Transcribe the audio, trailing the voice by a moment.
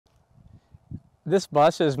This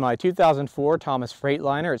bus is my 2004 Thomas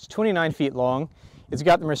Freightliner. It's 29 feet long. It's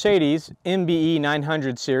got the Mercedes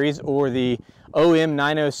MBE900 series or the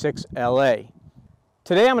OM906 LA.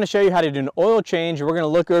 Today I'm going to show you how to do an oil change, and we're going to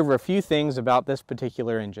look over a few things about this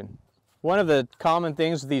particular engine. One of the common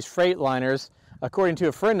things with these Freightliners, according to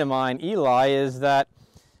a friend of mine, Eli, is that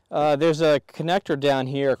there's a connector down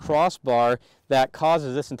here, a crossbar, that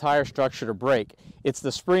causes this entire structure to break. It's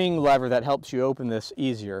the spring lever that helps you open this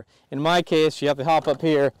easier. In my case, you have to hop up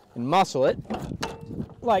here and muscle it,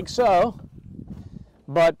 like so.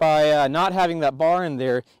 But by not having that bar in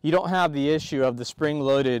there, you don't have the issue of the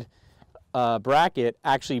spring-loaded bracket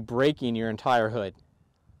actually breaking your entire hood.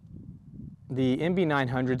 The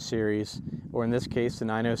MB900 series, or in this case the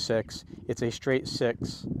 906, it's a straight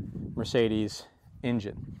six Mercedes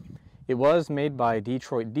engine. It was made by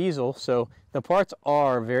Detroit Diesel, so the parts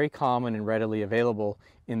are very common and readily available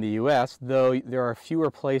in the US, though there are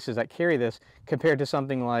fewer places that carry this compared to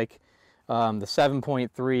something like the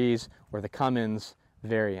 7.3s or the Cummins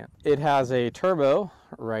variant. It has a turbo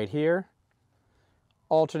right here,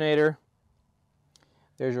 alternator,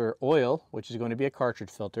 there's your oil, which is going to be a cartridge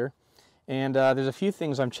filter, and there's a few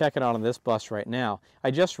things I'm checking on this bus right now.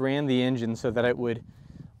 I just ran the engine so that it would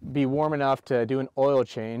be warm enough to do an oil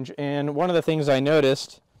change, and one of the things I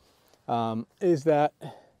noticed is that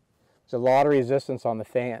there's a lot of resistance on the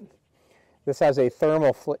fan. This has a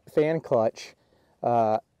thermal fan clutch,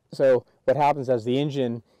 so what happens as the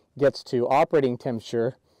engine gets to operating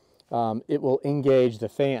temperature, it will engage the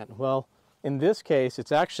fan. Well, in this case,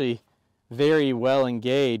 it's actually very well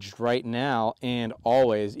engaged right now and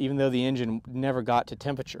always, even though the engine never got to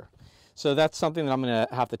temperature. So that's something that I'm going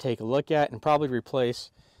to have to take a look at and probably replace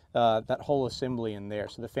that whole assembly in there.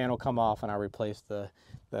 So the fan will come off and I'll replace the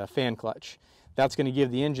fan clutch. That's going to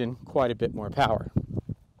give the engine quite a bit more power.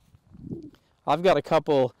 I've got a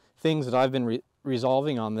couple things that I've been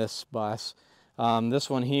resolving on this bus. This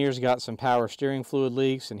one here's got some power steering fluid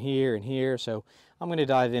leaks and here, so I'm going to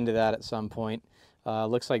dive into that at some point.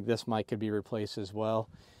 Looks like this mic could be replaced as well.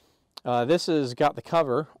 This has got the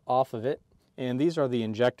cover off of it, and these are the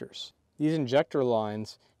injectors. These injector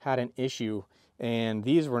lines had an issue, and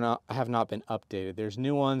these have not been updated. There's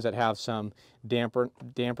new ones that have some damper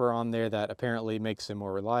on there that apparently makes them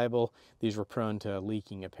more reliable. These were prone to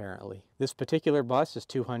leaking apparently. This particular bus is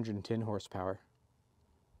 210 horsepower.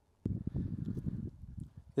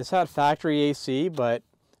 This had factory AC, but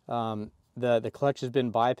the clutch has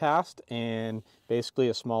been bypassed, and basically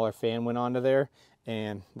a smaller fan went onto there,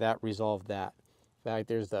 and that resolved that. In fact,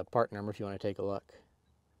 there's the part number if you want to take a look.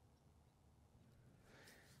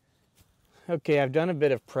 Okay, I've done a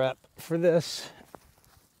bit of prep for this.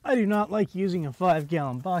 I do not like using a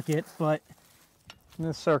 5-gallon bucket, but in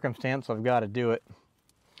this circumstance, I've got to do it.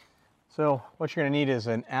 So what you're going to need is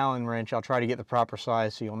an Allen wrench. I'll try to get the proper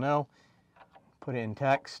size so you'll know. Put it in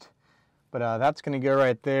text. But that's going to go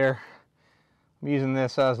right there. I'm using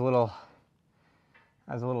this as a little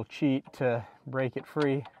cheat to break it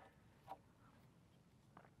free.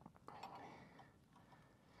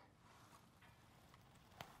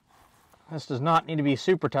 This does not need to be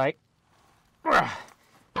super tight,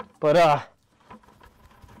 but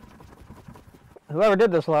whoever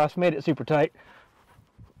did this last made it super tight.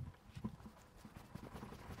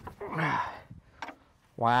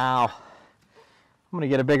 Wow. I'm going to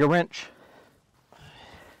get a bigger wrench.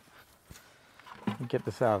 Get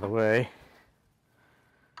this out of the way.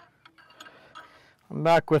 I'm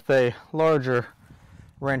back with a larger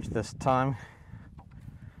wrench this time.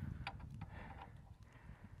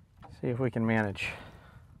 See if we can manage.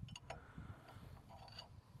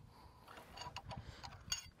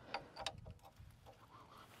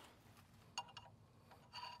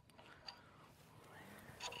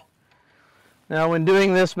 Now when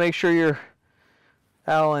doing this, make sure your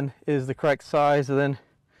Allen is the correct size, and then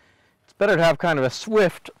it's better to have kind of a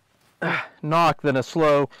swift knock than a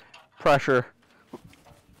slow pressure.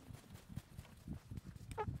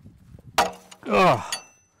 Oh,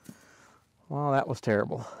 well, that was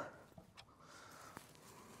terrible.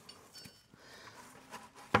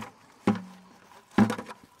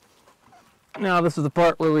 Now this is the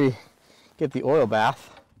part where we get the oil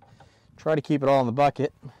bath. Try to keep it all in the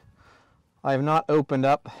bucket. I have not opened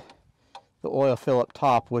up the oil fill up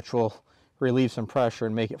top, which will relieve some pressure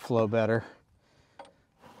and make it flow better.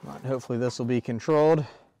 But hopefully this will be controlled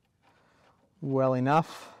well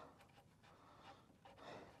enough.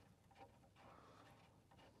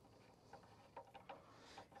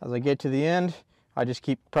 As I get to the end, I just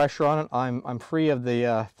keep pressure on it. I'm free of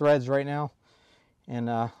the threads right now, and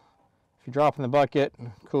if you drop in the bucket,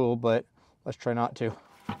 cool, but let's try not to.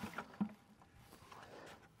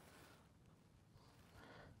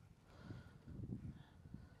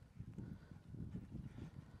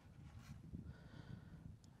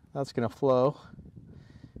 That's going to flow,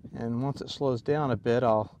 and once it slows down a bit,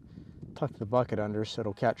 I'll tuck the bucket under so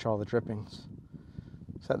it'll catch all the drippings.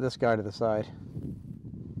 Set this guy to the side.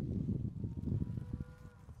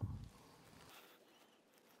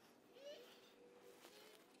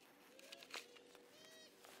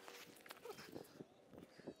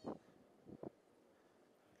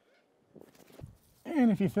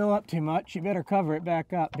 And if you fill up too much, you better cover it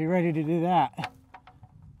back up. Be ready to do that.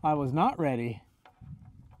 I was not ready.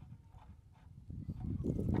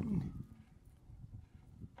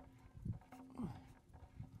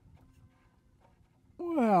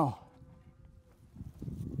 Well,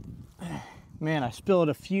 man, I spilled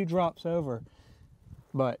a few drops over,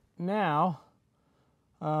 but now,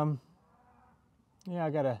 yeah, I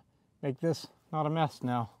gotta make this not a mess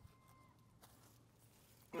now.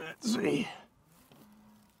 Let's see.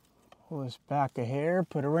 Pull this back a hair,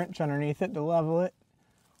 put a wrench underneath it to level it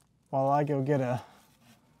while I go get a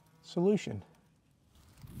solution.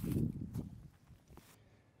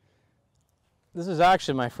 This is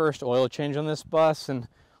actually my first oil change on this bus, and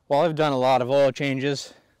while I've done a lot of oil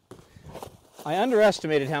changes, I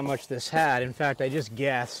underestimated how much this had. In fact, I just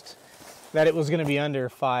guessed that it was going to be under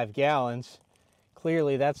 5 gallons.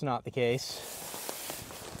 Clearly, that's not the case.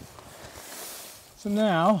 So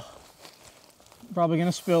now, I'm probably going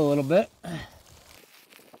to spill a little bit.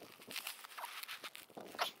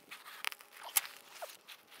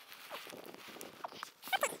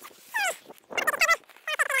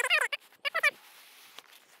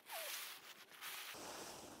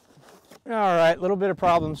 All right, a little bit of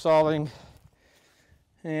problem solving.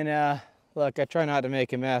 And look, I try not to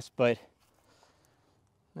make a mess, but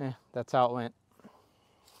that's how it went.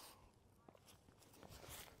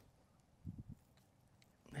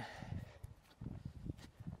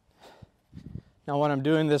 Now when I'm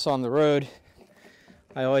doing this on the road,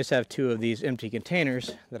 I always have 2 of these empty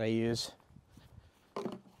containers that I use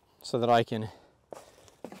so that I can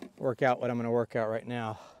work out what I'm going to work out right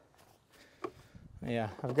now. Yeah,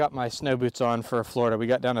 I've got my snow boots on for Florida. We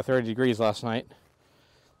got down to 30 degrees last night.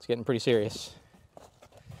 It's getting pretty serious.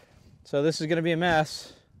 So this is going to be a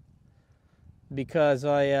mess because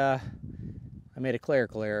I made a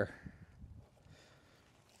clerical error.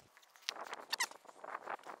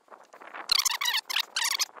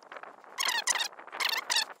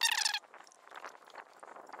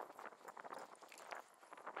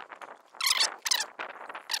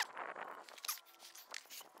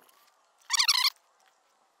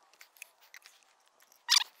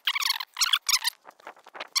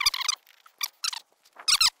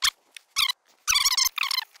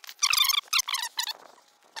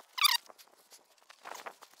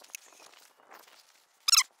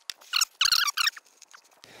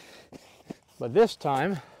 But this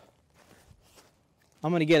time,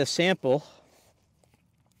 I'm going to get a sample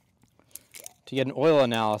to get an oil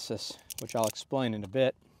analysis, which I'll explain in a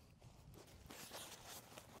bit.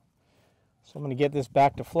 So I'm going to get this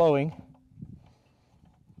back to flowing.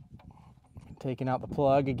 Taking out the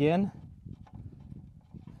plug again.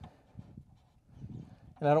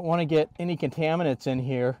 And I don't want to get any contaminants in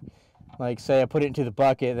here. Like say I put it into the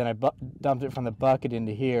bucket, then I dumped it from the bucket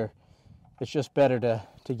into here. It's just better to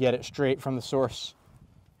get it straight from the source.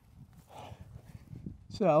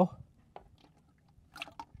 So,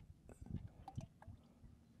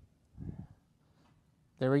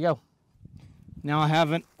 there we go. Now I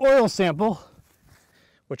have an oil sample,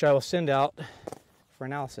 which I will send out for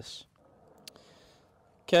analysis.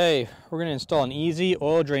 Okay, we're going to install an easy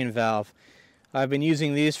oil drain valve. I've been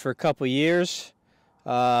using these for a couple years,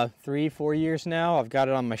 3-4 years now. I've got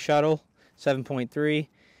it on my shuttle, 7.3.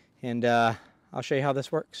 And I'll show you how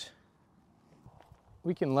this works.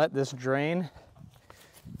 We can let this drain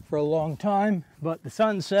for a long time, but the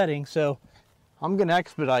sun's setting, so I'm going to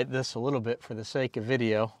expedite this a little bit for the sake of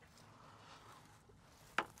video.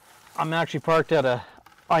 I'm actually parked at an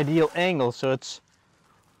ideal angle, so it's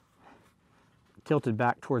tilted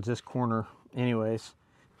back towards this corner anyways.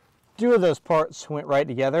 2 of those parts went right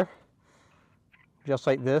together, just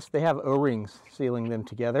like this. They have O-rings sealing them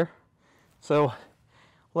together. So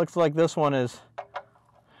looks like this one is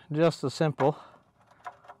just as simple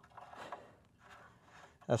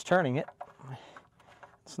as turning it,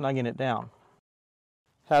 snugging it down.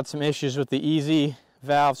 Had some issues with the easy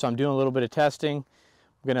valve, so I'm doing a little bit of testing.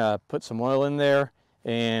 I'm gonna put some oil in there,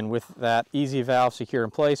 and with that easy valve secure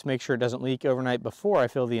in place, make sure it doesn't leak overnight before I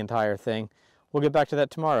fill the entire thing. We'll get back to that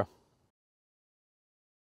tomorrow.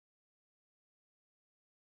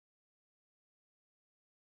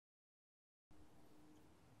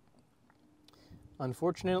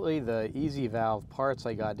 Unfortunately, the easy valve parts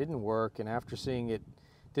I got didn't work, and after seeing it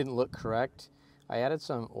didn't look correct, I added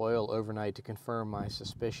some oil overnight to confirm my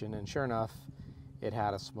suspicion, and sure enough, it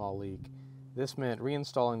had a small leak. This meant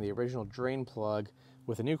reinstalling the original drain plug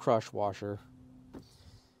with a new crush washer.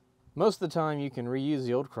 Most of the time you can reuse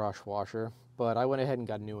the old crush washer, but I went ahead and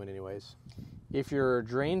got a new one anyways. If your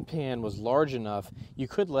drain pan was large enough, you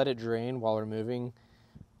could let it drain while removing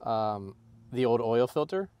the old oil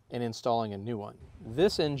filter and installing a new one.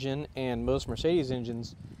 This engine and most Mercedes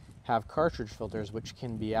engines have cartridge filters which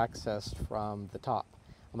can be accessed from the top.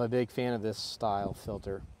 I'm a big fan of this style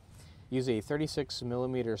filter. Use a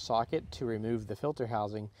 36mm socket to remove the filter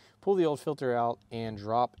housing, pull the old filter out, and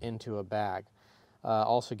drop into a bag.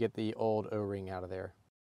 Also get the old O-ring out of there.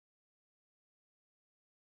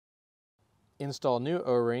 Install new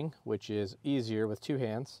O-ring, which is easier with 2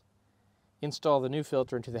 hands. Install the new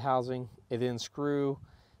filter into the housing, and then screw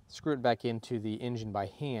it back into the engine by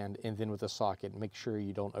hand, and then with a socket. Make sure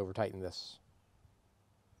you don't over tighten this.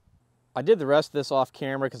 I did the rest of this off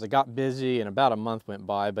camera because I got busy and about a month went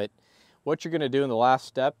by, but what you're going to do in the last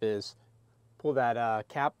step is pull that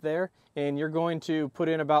cap there, and you're going to put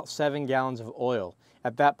in about 7 gallons of oil.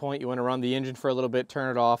 At that point, you want to run the engine for a little bit,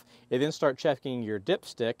 turn it off, and then start checking your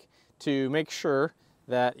dipstick to make sure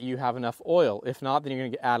that you have enough oil. If not, then you're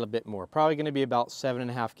going to add a bit more. Probably going to be about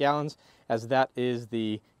 7.5 gallons, as that is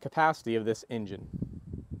the capacity of this engine.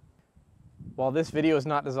 While this video is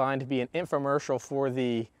not designed to be an infomercial for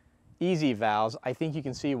the easy valves, I think you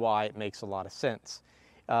can see why it makes a lot of sense.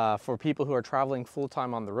 For people who are traveling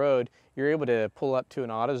full-time on the road, you're able to pull up to an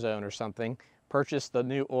AutoZone or something, purchase the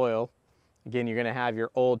new oil. Again, you're going to have your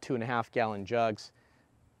old 2.5 gallon jugs.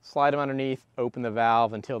 Slide them underneath, open the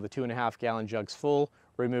valve until the 2.5 gallon jug's full,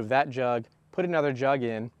 remove that jug, put another jug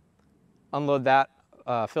in, unload that,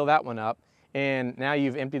 fill that one up, and now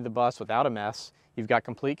you've emptied the bus without a mess. You've got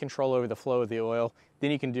complete control over the flow of the oil. Then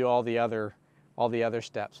you can do all the other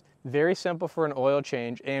steps. Very simple for an oil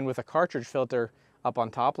change, and with a cartridge filter up on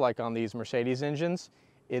top like on these Mercedes engines,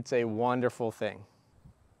 it's a wonderful thing.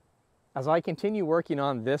 As I continue working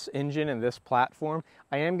on this engine and this platform,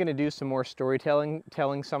 I am going to do some more storytelling,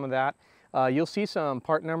 telling some of that. You'll see some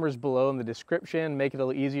part numbers below in the description, make it a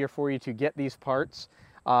little easier for you to get these parts.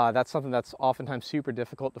 That's something that's oftentimes super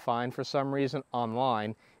difficult to find for some reason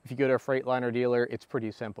online. If you go to a Freightliner dealer, it's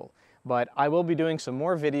pretty simple. But I will be doing some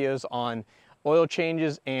more videos on oil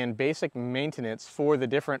changes and basic maintenance for the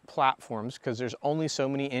different platforms, because there's only so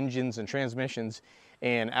many engines and transmissions,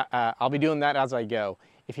 and I'll be doing that as I go.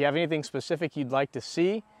 If you have anything specific you'd like to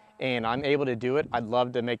see and I'm able to do it, I'd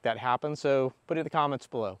love to make that happen, so put it in the comments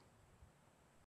below.